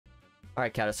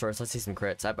Alright, Catasaurus, let's see some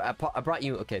crits. I brought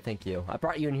you... Okay, thank you. I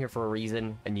brought you in here for a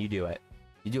reason, and you do it.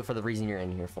 You do it for the reason you're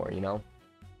in here for, you know?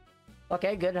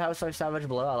 Okay, good. Housewife Savage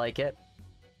Blow. I like it.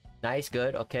 Nice,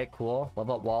 good. Okay, cool.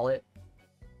 Level up wallet.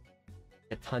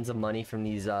 Get tons of money from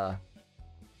these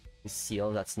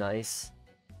seals. That's nice.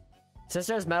 Since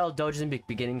there's metal doges in the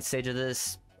beginning stage of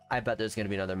this, I bet there's going to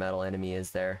be another metal enemy,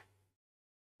 is there?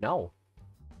 No.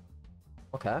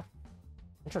 Okay.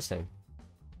 Interesting.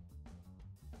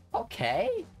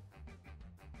 Okay.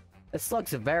 This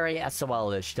looks very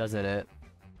SOL-ish, doesn't it?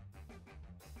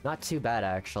 Not too bad,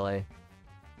 actually.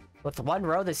 With one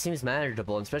row, this seems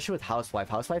manageable, especially with Housewife.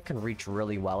 Housewife can reach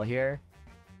really well here.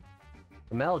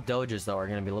 The metal doges, though, are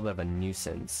going to be a little bit of a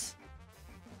nuisance.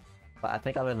 But I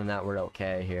think other than that, we're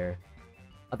okay here.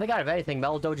 I think out of anything,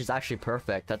 metal doge is actually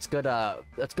perfect. That's good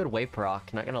wave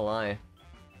proc, not gonna lie.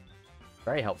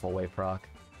 Very helpful wave proc.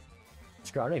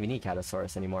 Screw, I don't even need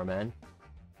Catasaurus anymore, man.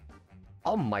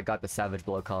 Oh my god, the Savage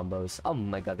Blow combos. Oh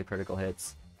my god, the critical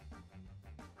hits.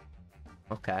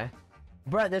 Okay.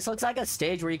 Bruh, this looks like a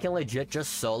stage where you can legit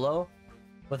just solo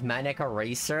with Manic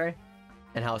Eraser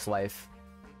and Housewife.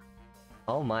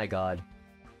 Oh my god.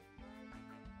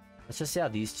 Let's just see how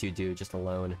these two do just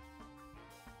alone.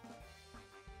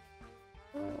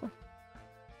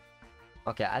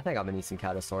 Okay, I think I'm gonna need some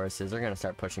Catasauruses. They're gonna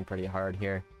start pushing pretty hard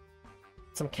here.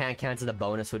 Some Can-Cans as a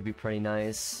bonus would be pretty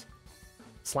nice.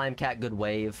 Slime Cat, good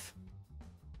wave.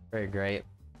 Very great.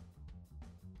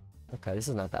 Okay, this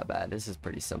is not that bad. This is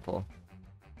pretty simple.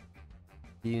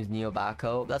 Use Neo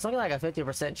Backhoe. That's only like a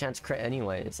 50% chance crit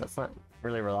anyways. That's not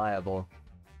really reliable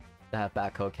to have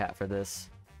Backhoe Cat for this.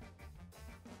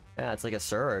 Yeah, it's like a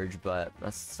surge, but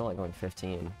that's still like going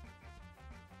 15.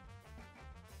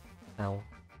 Ow.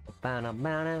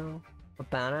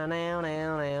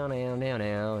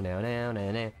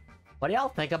 What do y'all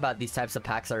think about these types of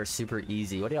packs that are super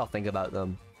easy? What do y'all think about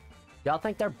them? Y'all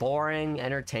think they're boring,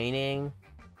 entertaining?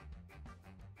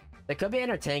 They could be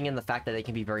entertaining in the fact that they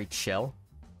can be very chill.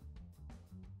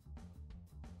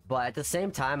 But at the same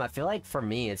time, I feel like for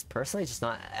me, it's personally just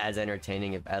not as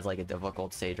entertaining as like a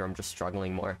difficult stage where I'm just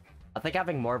struggling more. I think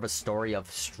having more of a story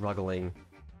of struggling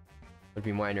would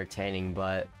be more entertaining,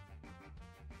 but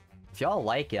if y'all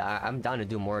like it, I'm down to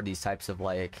do more of these types of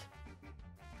like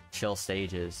chill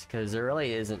stages, because there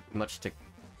really isn't much to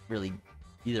really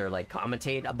either like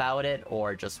commentate about it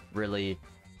or just really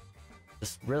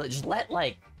let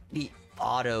like the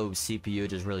auto CPU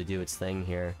just really do its thing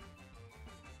here.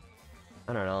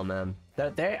 I don't know, man.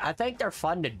 I think they're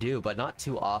fun to do, but not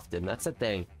too often. That's the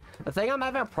thing. The thing I'm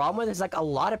having a problem with is like a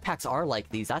lot of packs are like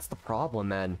these. That's the problem,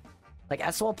 man. Like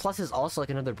SOL Plus is also like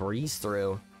another breeze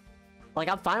through. Like,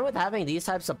 I'm fine with having these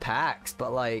types of packs,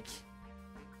 but like,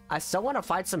 I still want to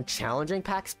find some challenging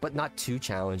packs, but not too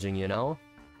challenging, you know?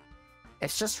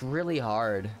 It's just really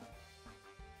hard.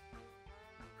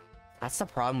 That's the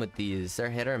problem with these. They're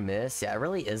hit or miss. Yeah, it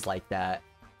really is like that.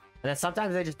 And then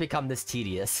sometimes they just become this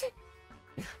tedious.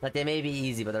 Like, they may be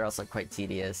easy, but they're also quite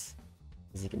tedious.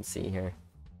 As you can see here.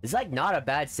 This is like not a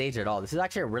bad stage at all. This is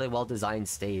actually a really well-designed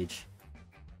stage.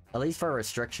 At least for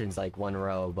restrictions, like one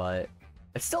row, but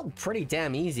it's still pretty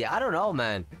damn easy. I don't know,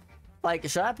 man. Like,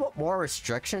 should I put more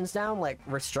restrictions down? Like,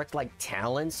 restrict, like,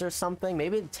 talents or something?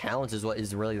 Maybe the talents is what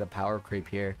is really the power creep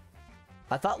here.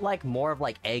 I thought, like, more of,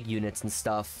 like, egg units and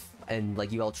stuff and,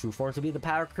 like, UL true forms would be the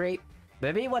power creep.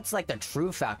 Maybe what's, like, the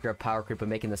true factor of power creep and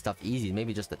making this stuff easy?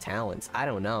 Maybe just the talents. I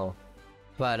don't know.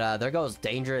 But, there goes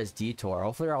Dangerous Detour.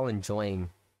 Hopefully you're all enjoying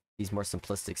these more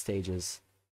simplistic stages.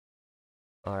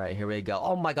 Alright, here we go.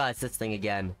 Oh my god, it's this thing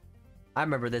again. I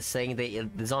remember this thing,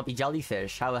 the zombie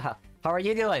jellyfish. How are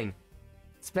you doing?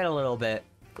 It's been a little bit.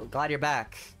 Glad you're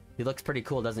back. He looks pretty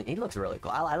cool, doesn't he? He looks really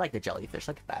cool. I like the jellyfish.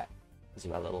 Look at that.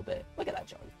 Zoom out a little bit. Look at that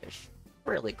jellyfish.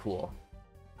 Really cool.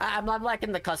 I'm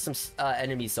liking the custom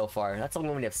enemies so far. That's the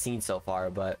only one I've seen so far,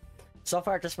 but so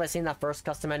far, just by seeing that first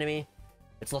custom enemy,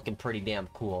 it's looking pretty damn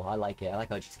cool. I like it. I like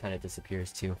how it just kind of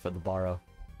disappears too for the borrow.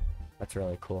 That's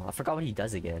really cool. I forgot what he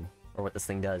does again, or what this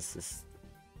thing does. This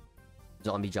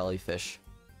zombie jellyfish.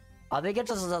 I think it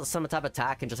just has some type of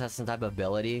attack and just has some type of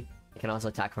ability. It can also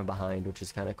attack from behind, which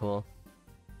is kind of cool.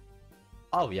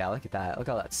 Oh yeah, look at that. Look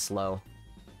how that's slow.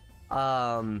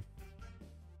 That's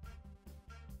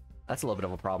a little bit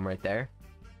of a problem right there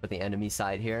with the enemy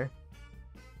side here.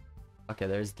 Okay,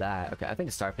 there's that. Okay, I think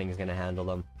the Starfing is gonna handle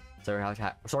them. So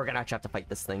we're gonna actually have to fight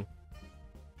this thing.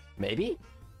 Maybe?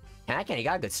 Can he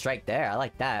got a good strike there. I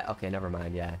like that. Okay, never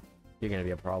mind. Yeah, you're gonna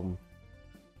be a problem.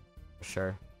 For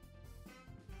sure.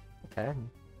 Okay.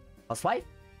 I'll swipe.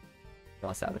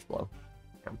 No, Savage Blow.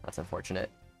 Yeah, that's unfortunate.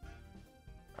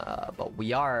 But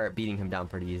we are beating him down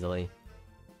pretty easily.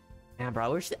 Man, bro, I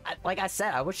wish, like I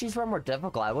said, I wish these were more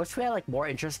difficult. I wish we had like more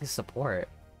interesting support.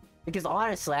 Because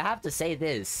honestly, I have to say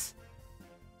this.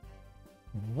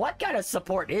 What kind of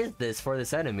support is this for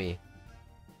this enemy?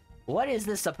 What is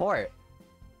this support?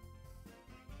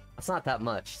 It's not that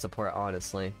much support,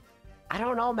 honestly. I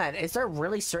don't know, man. Is there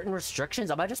really certain restrictions?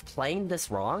 Am I just playing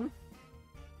this wrong?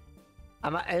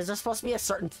 Is there supposed to be a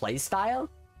certain play style?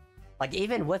 Like,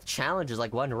 even with challenges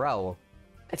like 1 row,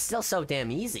 it's still so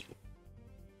damn easy.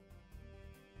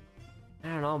 I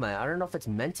don't know, man. I don't know if it's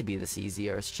meant to be this easy,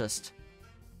 or it's just...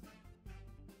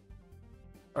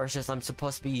 Or it's just I'm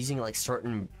supposed to be using, like,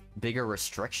 certain bigger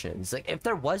restrictions. Like, if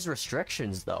there was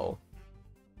restrictions, though,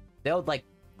 they would, like,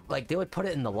 they would put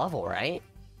it in the level, right?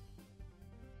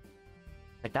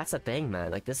 Like, that's the thing,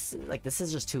 man. Like, this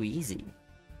is just too easy.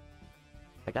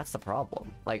 Like, that's the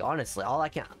problem. Like, honestly, all I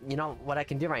can... You know, what I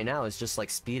can do right now is just, like,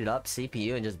 speed it up,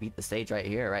 CPU, and just beat the stage right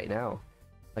here, right now.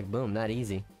 Like, boom, that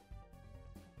easy.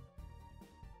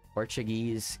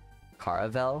 Portuguese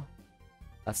Caravel?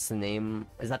 That's the name...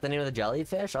 Is that the name of the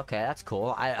jellyfish? Okay, that's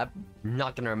cool. I'm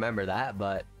not gonna remember that,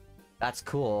 but... That's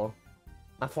cool.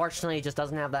 Unfortunately, it just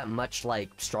doesn't have that much, like,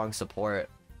 strong support.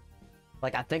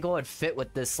 Like, I think it would fit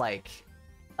with this, like...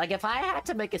 Like, if I had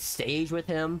to make a stage with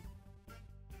him...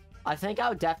 I think I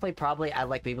would definitely probably add,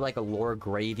 like, maybe, like, a Lore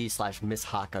Gravy / Miss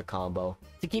Haka combo.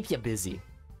 To keep you busy.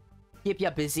 Keep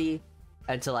you busy,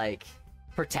 and to, like...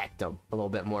 protect them a little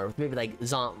bit more. With maybe, like,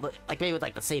 maybe with,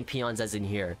 like, the same peons as in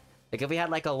here. Like, if we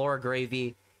had, like, a Lore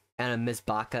Gravy and a Miss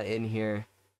Baka in here,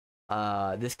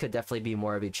 this could definitely be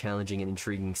more of a challenging and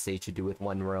intriguing stage to do with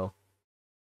 1 row.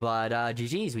 But,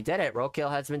 GG's, we did it.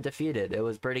 Roadkill has been defeated. It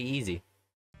was pretty easy.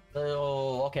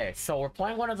 So, okay, so we're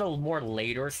playing one of the more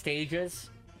later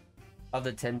stages of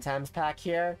the Tim Tams pack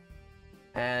here.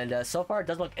 And, so far, it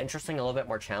does look interesting, a little bit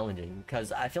more challenging.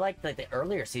 Because I feel like the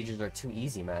earlier stages are too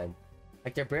easy, man.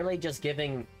 Like, they're barely just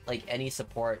giving, like, any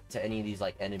support to any of these,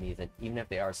 like, enemies, and even if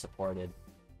they are supported,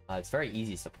 it's very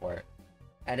easy support.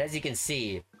 And as you can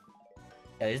see,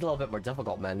 yeah, these are a little bit more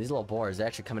difficult, man. These little boars, they're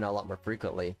actually coming out a lot more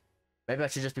frequently. Maybe I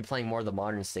should just be playing more of the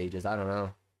modern stages, I don't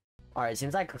know. Alright,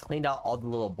 seems like I cleaned out all the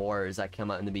little boars that come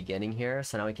out in the beginning here,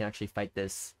 so now we can actually fight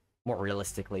this more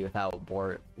realistically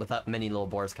without many little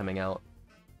boars coming out.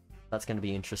 That's gonna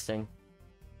be interesting.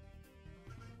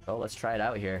 Oh, let's try it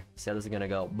out here. See how this is gonna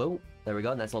go. Boom. There we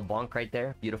go. Nice little bonk right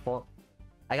there. Beautiful.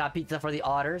 I got pizza for the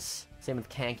otters. Same with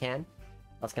Can.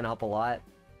 That's gonna help a lot.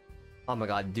 Oh my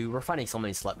god, dude. We're finding so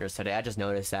many Sleipnirs today. I just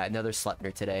noticed that. Another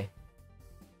Sleipnir today.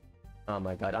 Oh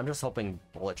my god. I'm just hoping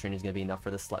Bullet Train is gonna be enough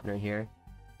for the Sleipnir here.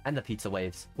 And the pizza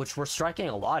waves. Which we're striking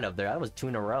a lot of there. That was 2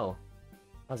 in a row.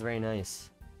 That was very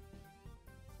nice.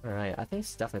 Alright. I think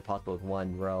it's definitely possible with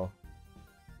 1 row.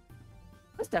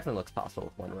 This definitely looks possible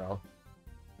with 1 row.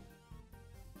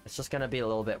 It's just gonna be a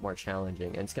little bit more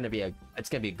challenging, and it's gonna be a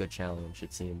good challenge,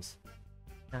 it seems.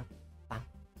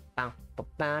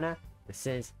 This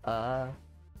is a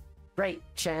great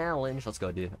challenge. Let's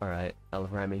go, dude. Alright. I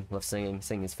love rhyming, love singing.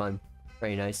 Singing is fun.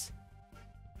 Very nice.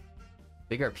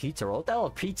 Bigger pizza roll? What the hell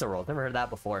is pizza roll? Never heard that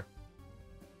before.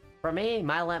 For me,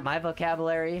 my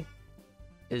vocabulary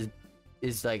is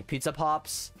like pizza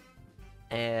pops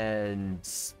and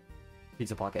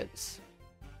pizza pockets.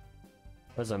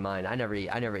 Those are mine. I never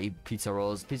eat pizza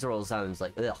rolls. Pizza rolls sounds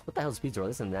like, ugh, what the hell is pizza roll?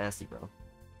 This is nasty, bro.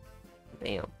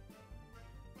 Damn.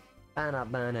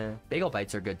 Bagel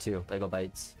bites are good too. Bagel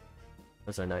bites.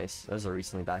 Those are nice. Those are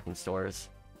recently back in stores.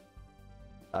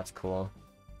 That's cool.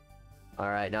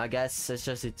 Alright, now I guess it's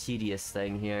just a tedious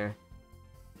thing here.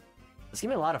 This gives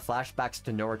me a lot of flashbacks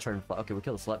to No Return Flight. Okay, we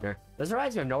killed the Sleipnir. This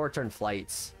reminds me of No Return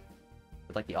Flights.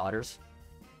 With, like, the otters.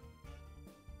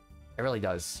 It really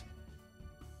does.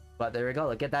 But there we go.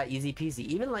 Look at that, easy peasy.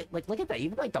 Even like look at that.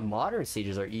 Even like the modern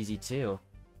stages are easy too.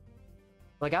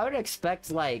 Like I would expect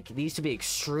like these to be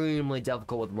extremely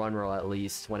difficult with 1 row at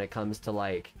least when it comes to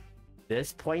like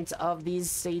this point of these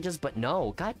stages. But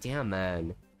no, goddamn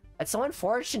man, it's so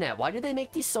unfortunate. Why did they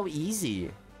make these so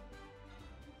easy?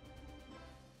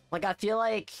 Like I feel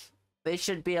like they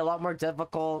should be a lot more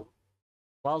difficult,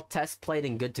 well test played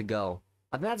and good to go.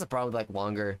 I think that's a problem with like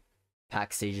longer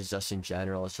pack stages just in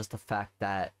general. It's just the fact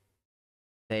that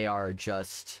they are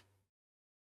just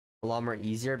a lot more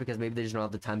easier because maybe they just don't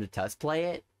have the time to test play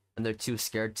it and they're too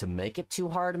scared to make it too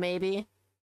hard, maybe.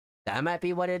 That might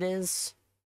be what it is.